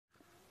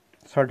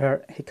শ্ৰদ্ধাৰ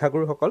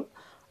শিক্ষাগুৰুসকল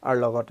আৰু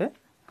লগতে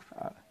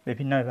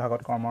বিভিন্ন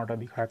বিভাগত কৰ্মৰত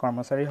বিষয়া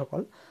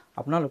কৰ্মচাৰীসকল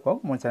আপোনালোকক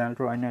মোৰ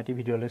চেনেলটোৰ অন্য এটি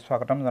ভিডিঅ'লৈ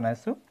স্বাগতম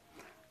জনাইছোঁ।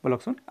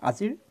 বলকচোন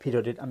আজিৰ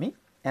ভিডিঅ'টিত আমি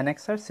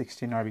Annexure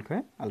 16ৰ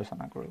বিষয়ে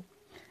আলোচনা কৰোঁ।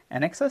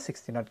 Annexure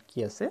 16ত কি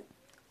আছে?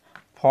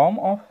 Form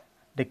of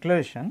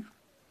declaration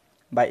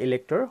by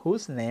elector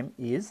whose name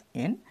is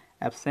in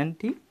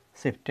absentee,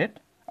 shifted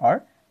or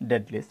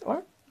dead list or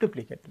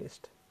duplicate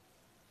list.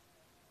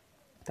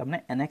 তাৰমানে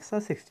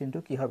Annexure 16টো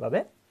কিহৰ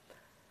বাবে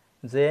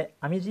যে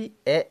আমি যি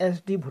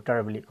ASD ভোটাৰ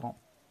বুলি কওঁ,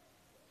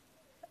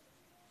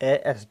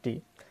 ASD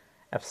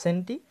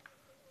absentee,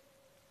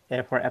 A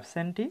for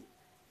absentee,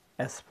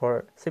 S for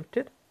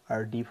shifted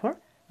আৰু D for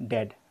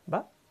dead বা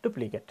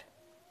duplicate.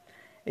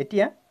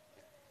 এতিয়া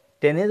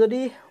তেনে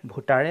যদি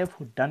ভোটাৰে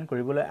ভোটদান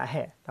কৰিবলৈ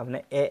আহে, তাৰমানে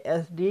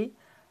ASD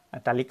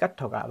তালিকাত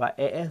থকা বা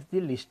ASD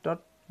লিষ্টত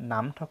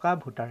নাম থকা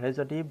ভোটাৰে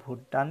যদি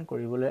ভোটদান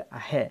কৰিবলৈ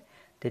আহে,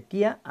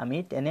 তেতিয়া আমি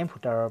তেনে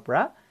ভোটাৰৰ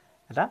পৰা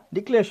এটা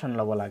ডিক্লেৰেশ্যন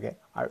ল'ব লাগে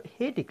আৰু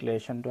সেই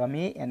ডিক্লেৰেশ্যনটো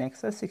আমি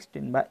Annexure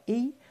 16 বা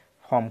এই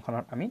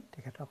ফৰ্মখনত আমি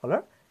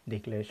তেখেতসকলৰ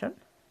ডিক্লেৰেশ্যন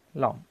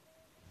ল'ম।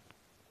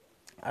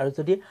 আৰু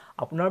যদি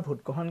আপোনাৰ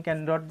ভোটগ্ৰহণ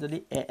কেন্দ্ৰত যদি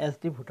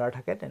ASD ভোটাৰ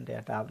থাকে তেন্তে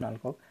এটা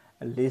আপোনালোকক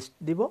লিষ্ট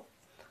দিব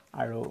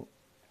আৰু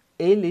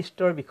এই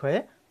লিষ্টৰ বিষয়ে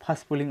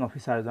ফাৰ্ষ্ট পুলিং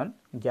অফিচাৰজন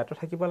জ্ঞাত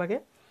থাকিব লাগে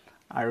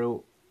আৰু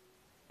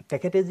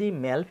তেখেতে যি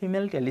মেল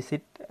ফিমেল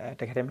টেলিচিট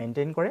তেখেতে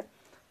মেইনটেইন কৰে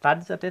তাত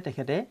যাতে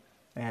তেখেতে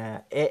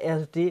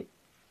ASD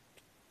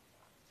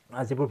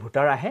যিবোৰ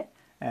ভোটাৰ আহে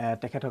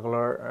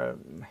তেখেতসকলৰ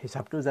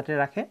হিচাপটো যাতে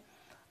ৰাখে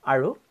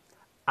আৰু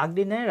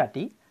আগদিনাই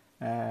ৰাতি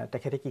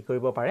তেখেতে কি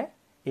কৰিব পাৰে,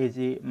 এই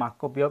যি mark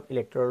copy of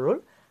elector roll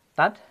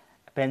তাত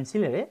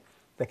পেঞ্চিলেৰে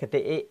তেখেতে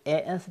এই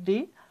ASD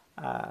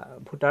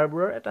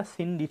ভোটাৰবোৰৰ এটা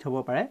চিন দি থ'ব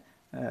পাৰে।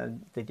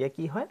 তেতিয়া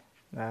কি হয়,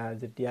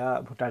 যেতিয়া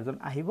ভোটাৰজন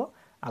আহিব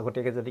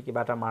আগতীয়াকৈ যদি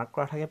কিবা এটা মাৰ্ক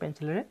কৰা থাকে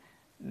পেঞ্চিলেৰে,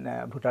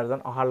 ভোটাৰজন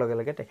অহাৰ লগে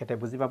লগে তেখেতে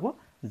বুজি পাব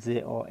যে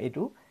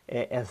এইটো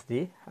ASD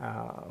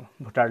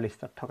ভোটাৰ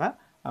লিষ্টত থকা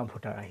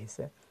ভোটাৰ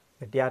আহিছে।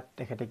 তেতিয়া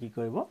তেখেতে কি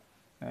কৰিব,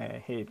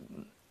 সেই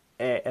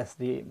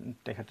ASD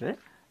তেখেতে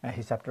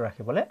হিচাপটো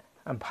ৰাখিবলৈ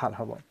ভাল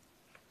হ'ব।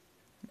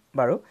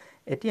 বাৰু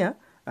এতিয়া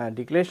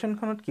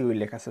ডিক্লেৰেশ্যনখনত কি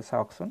উল্লেখ আছে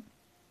চাওকচোন।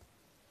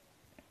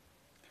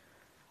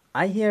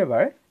 I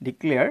hereby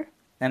declare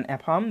and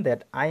affirm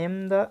that I am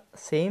the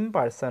same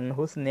person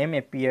whose name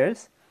appears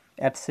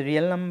at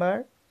serial number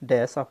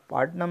dash of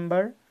part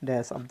number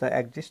dash of the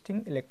existing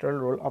electoral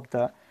roll of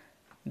the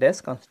dash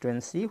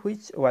constituency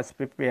which was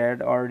prepared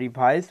or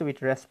revised with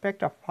respect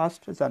of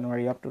 1st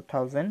January of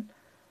 2000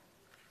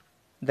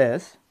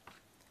 dash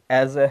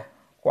as a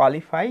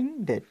qualifying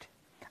date.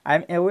 I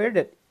am aware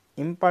that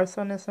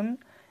impersonation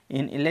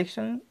in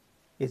election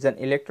is an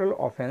electoral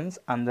offence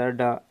under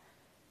the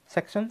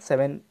Section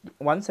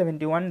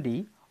 171D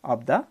of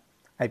the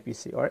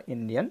IPC or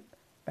Indian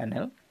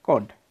Penal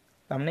Code.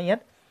 তাৰমানে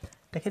ইয়াত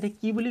তেখেতে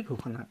কি বুলি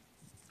ঘোষণা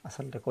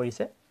আচলতে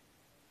কৰিছে,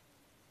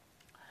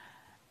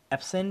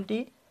 absentee,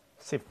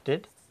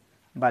 shifted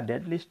বা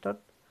dead লিষ্টত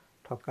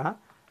থকা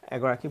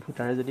এগৰাকী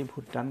ভোটাৰে যদি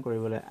ভোটদান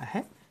কৰিবলৈ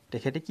আহে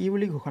তেখেতে কি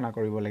বুলি ঘোষণা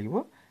কৰিব লাগিব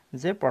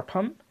যে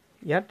প্ৰথম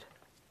ইয়াত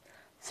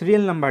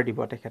চিৰিয়েল নাম্বাৰ দিব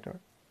তেখেতৰ,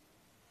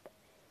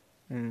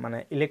 মানে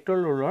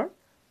ইলেক্ট্ৰল ৰোলৰ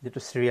যিটো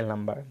চিৰিয়েল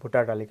নাম্বাৰ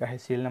ভোটাৰ তালিকা সেই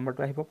চিৰিয়েল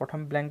নাম্বাৰটো আহিব প্ৰথম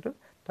ব্লেংকটোত,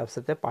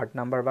 তাৰপিছতে পাৰ্ট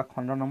নাম্বাৰ বা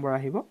খণ্ড নম্বৰ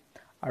আহিব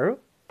আৰু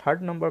থাৰ্ড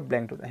নম্বৰ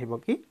ব্লেংকটোত আহিব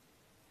কি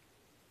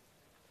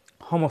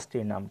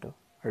সমষ্টিৰ নামটো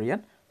আৰু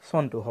ইয়াত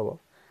চনটো হ'ব।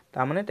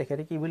 তাৰমানে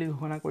তেখেতে কি বুলি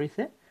ঘোষণা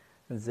কৰিছে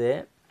যে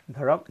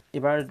ধৰক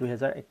এইবাৰ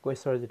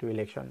 2021 যিটো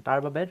ইলেকশ্যন তাৰ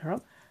বাবে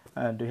ধৰক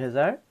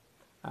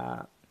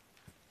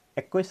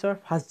 2021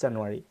 1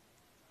 জানুৱাৰী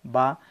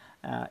বা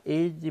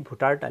এই যি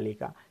ভোটাৰ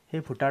তালিকা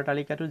সেই ভোটাৰ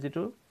তালিকাটো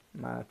যিটো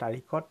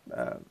তাৰিখত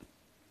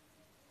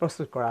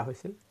প্ৰস্তুত কৰা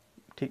হৈছিল,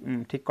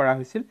 ঠিক কৰা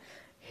হৈছিল,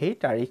 সেই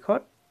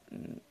তাৰিখত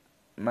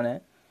মানে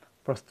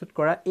প্ৰস্তুত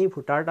কৰা এই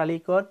ভোটাৰ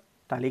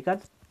তালিকাত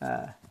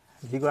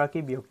যিগৰাকী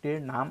ব্যক্তিৰ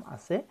নাম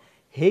আছে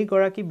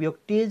সেইগৰাকী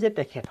ব্যক্তিয়ে যে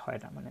তেখেত হয়,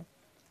 তাৰমানে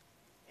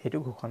সেইটো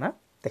ঘোষণা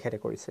তেখেতে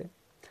কৰিছে।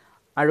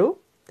 আৰু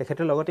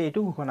তেখেতে লগতে এইটো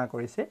ঘোষণা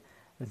কৰিছে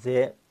যে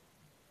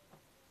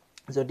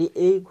যদি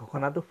এই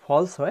ঘোষণাটো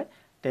ফলছ হয়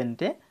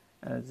তেন্তে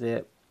যে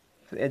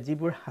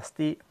যিবোৰ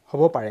শাস্তি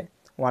হ'ব পাৰে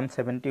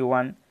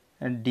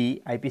 171D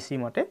IPC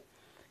মতে,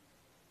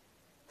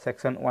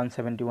 Section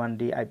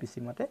 171D IPC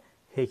মতে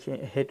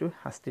সেইটো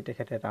শাস্তি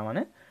তেখেতে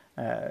তাৰমানে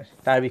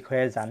তাৰ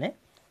বিষয়ে জানে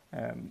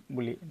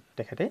বুলি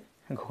তেখেতে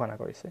ঘোষণা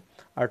কৰিছে।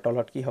 আৰু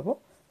তলত কি হ'ব,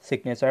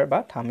 ছিগনেচাৰ বা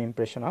থাম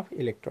ইম্প্ৰেশ্যন অফ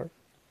ইলেক্টৰ,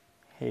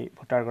 সেই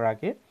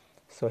ভোটাৰগৰাকীৰ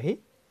চহী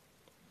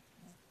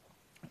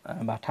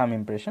বা থাম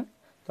ইম্প্ৰেশ্যন,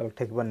 তলত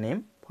থাকিব নেম,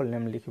 ফুল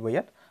নেম লিখিব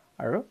ইয়াত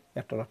আৰু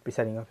ইয়াৰ তলত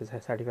প্ৰিচাইডিং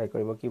অফিচাৰে চাৰ্টিফাই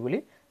কৰিব কি বুলি,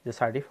 যে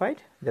certified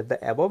that the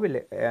above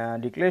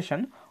declaration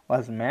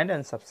was made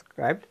and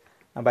subscribed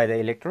by the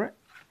elector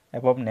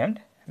above named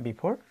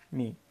before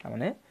me.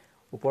 তাৰমানে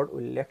ওপৰত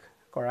উল্লেখ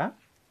কৰা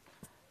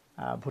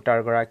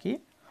ভোটাৰগৰাকী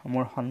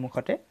মোৰ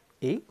সন্মুখতে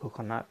এই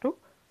ঘোষণাটো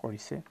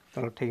কৰিছে।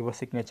 তলত থাকিব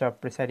signature of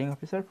presiding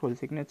officer, full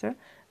signature,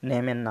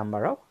 name and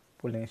number of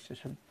pulling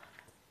station,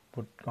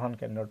 ভোটগ্ৰহণ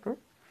কেন্দ্ৰটোৰ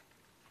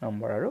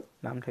নম্বৰ আৰু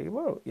নাম থাকিব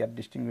আৰু ইয়াত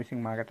ডিষ্টিংগুইছিং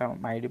মাৰ্ক এটা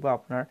মাৰি দিব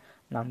আপোনাৰ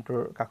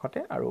নামটোৰ কাষতে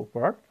আৰু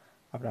ওপৰত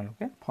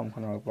আপোনালোকে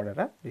ফৰ্মখনৰ ওপৰত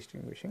এটা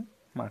ডিষ্টিংগুইছিং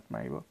মাৰ্ক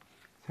মাৰিব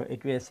সো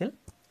এইটোৱে আছিল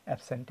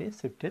এবচেণ্টি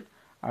শিফটেড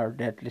আৰু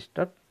ডেট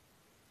লিষ্টত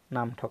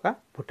নাম থকা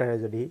ভোটাৰে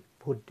যদি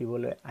ভোট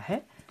দিবলৈ আহে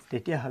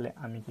তেতিয়াহ'লে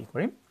আমি কি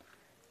কৰিম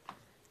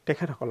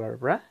তেখেতসকলৰ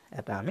পৰা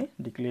এটা আমি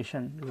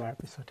ডিক্লেৰেশ্যন লোৱাৰ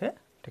পিছতহে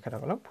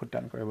তেখেতসকলক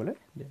ভোটদান কৰিবলৈ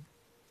দিম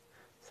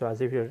সো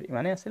আজিৰ ভিডিঅ'টো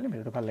ইমানেই আছিল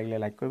ভিডিঅ'টো ভাল লাগিলে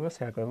লাইক কৰিব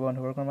শ্বেয়াৰ কৰিব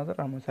বন্ধুবৰ্গৰ মাজত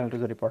আৰু মোৰ চেনেলটো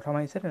যদি প্ৰথম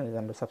আহিছে তেন্তে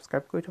চেনেলটো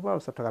ছাবস্ক্ৰাইব কৰি থ'ব আৰু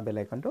ওচৰত থকা বেল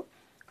আইকনটো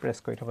প্ৰেছ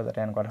কৰি থ'ব যাতে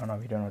এনেকুৱা ধৰণৰ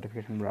ভিডিঅ'ৰ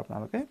ন'টিফিকেশ্যনবোৰ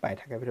আপোনালোকে পাই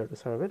থাকে ভিডিঅ'টো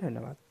চোৱাৰ বাবে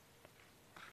ধন্যবাদ